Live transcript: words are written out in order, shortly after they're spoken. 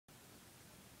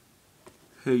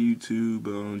Hey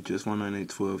YouTube, just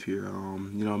 19812 here.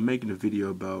 I'm making a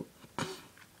video about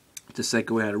the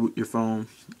second way how to root your phone.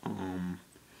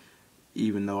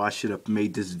 Even though I should have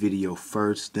made this video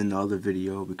first, then the other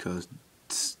video, because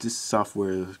this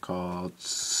software is called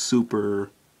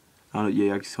Super.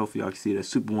 Yeah, hopefully y'all can see that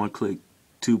Super One Click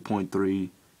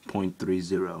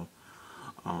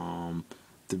 2.3.30.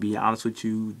 To be honest with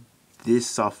you, this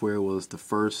software was the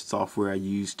first software I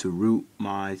used to root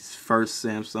my first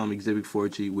Samsung Exhibit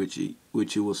 4G,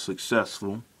 which it was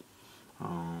successful.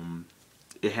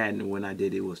 It hadn't when I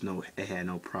did it had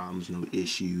no problems, no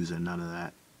issues, or none of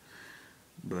that.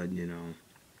 But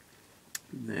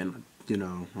then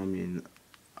I mean,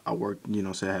 I worked,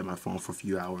 so I had my phone for a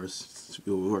few hours. It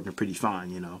was working pretty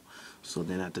fine. So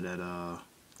then after that,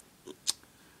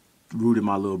 rooted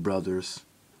my little brothers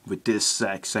with this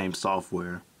exact same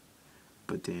software.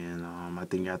 But then I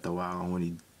think after a while, when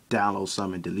he downloaded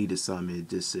some and deleted some, it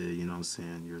just said,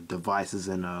 your device is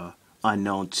in a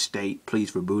unknown state.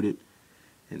 Please reboot it.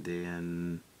 And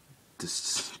then the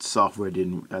software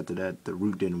didn't. After that, the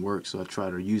root didn't work. So I tried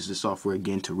to use the software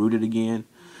again to root it again.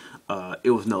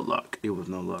 It was no luck. It was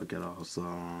no luck at all. So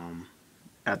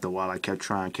after a while, I kept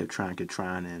trying,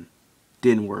 and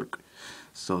didn't work.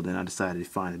 So then I decided to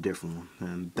find a different one,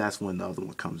 and that's when the other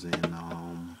one comes in.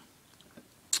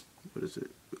 What is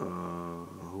it?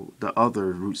 The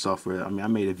other root software. I mean, I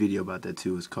made a video about that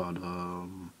too. It's called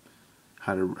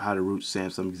how to root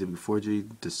Samsung Exhibit 4G.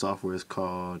 The software is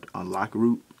called Unlock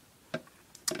Root.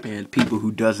 And people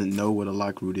who doesn't know what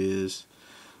Unlock Root is,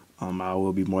 I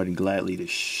will be more than gladly to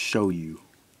show you.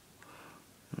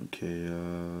 Okay,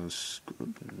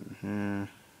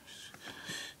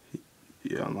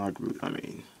 yeah, Unlock Root. I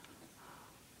mean,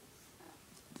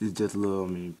 it's just a little,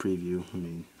 preview.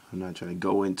 I'm not trying to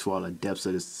go into all the depths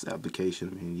of this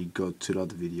application. You go to the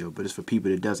other video, but it's for people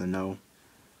that doesn't know.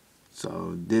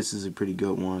 So this is a pretty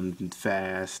good one,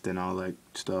 fast and all that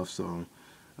stuff. So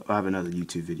I have another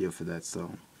YouTube video for that,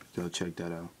 so go check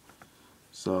that out.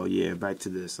 So yeah, back to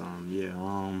this.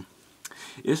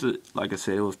 It's like I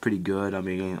said, it was pretty good. I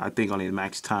think only the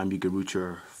max time you can root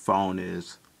your phone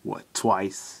is what,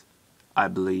 twice, I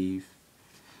believe.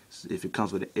 If it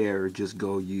comes with an error, just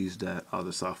go use that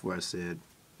other software I said.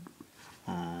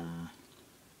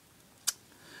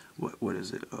 What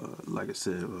is it? Like I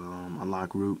said,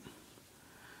 Unlock Root.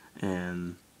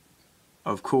 And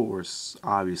of course,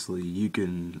 obviously, you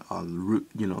can root,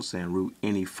 root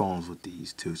any phones with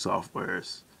these two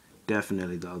softwares.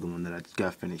 Definitely the other one that I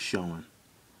got finished showing.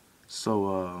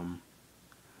 So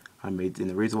and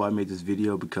the reason why I made this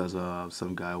video, because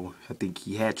some guy, I think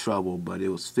he had trouble, but it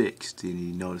was fixed, and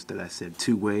he noticed that I said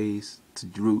 2 ways to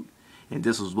root, and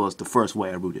this was the first way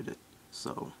I rooted it.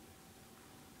 So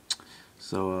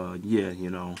yeah,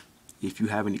 if you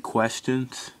have any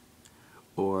questions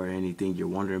or anything you're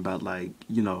wondering about, like,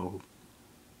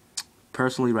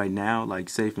 personally right now, like,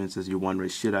 say for instance you're wondering,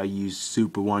 should I use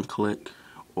Super One Click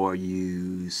or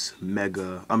use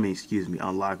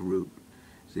Unlock Root?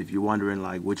 So if you're wondering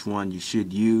like which one you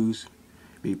should use,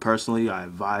 me personally, I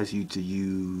advise you to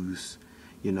use,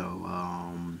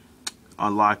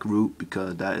 Unlock Root,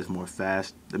 because that is more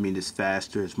fast. It's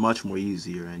faster, it's much more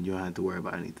easier, and you don't have to worry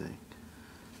about anything.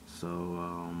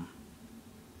 So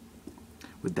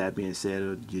with that being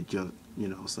said, you just,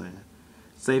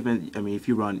 if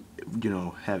you run,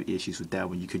 have issues with that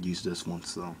one, you could use this one.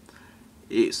 So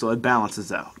it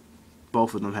balances out.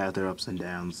 Both of them have their ups and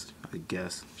downs, I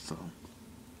guess. So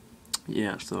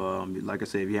yeah. So like I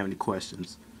said, if you have any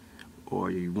questions or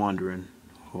you're wondering,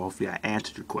 hopefully I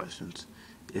answered your questions.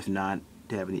 If not,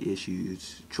 have any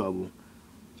issues, trouble,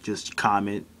 just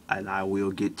comment, and I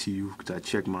will get to you, because I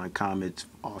check my comments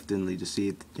oftenly to see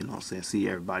it, see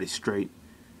everybody straight.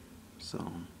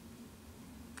 So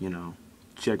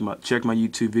check my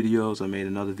YouTube videos. I made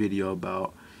another video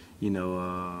about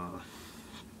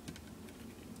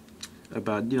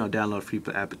download free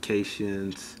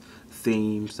applications,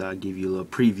 themes. I'll give you a little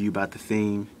preview about the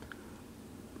theme.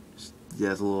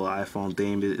 There's a little iPhone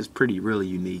theme. It's really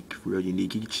unique, real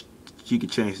unique. You can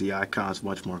change the icons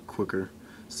much more quicker.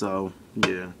 So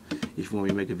yeah, if you want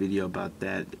me to make a video about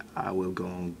that, I will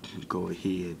go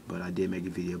ahead. But I did make a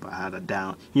video about how to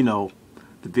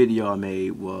the video I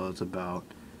made was about,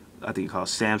 I think, called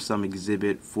Samsung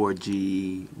Exhibit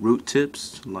 4G root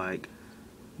tips, like,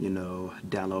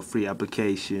 download free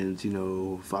applications.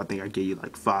 I think I gave you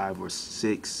like 5 or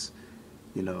 6,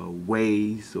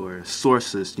 ways or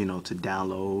sources, to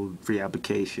download free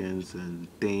applications and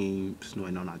themes. No,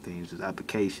 not themes, just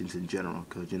applications in general.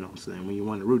 Because, when you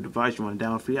want a root device, you want to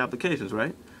download free applications,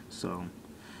 right? So,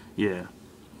 yeah.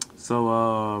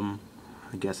 So,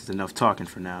 I guess it's enough talking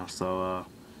for now. So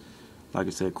like I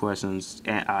said, questions,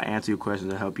 I answer your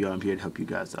questions to help you out. I'm here to help you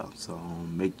guys out. So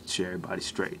make sure everybody's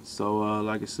straight. So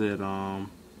like I said,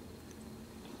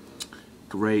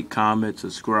 rate, comment,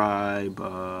 subscribe,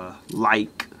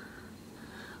 like,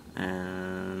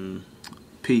 and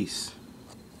peace.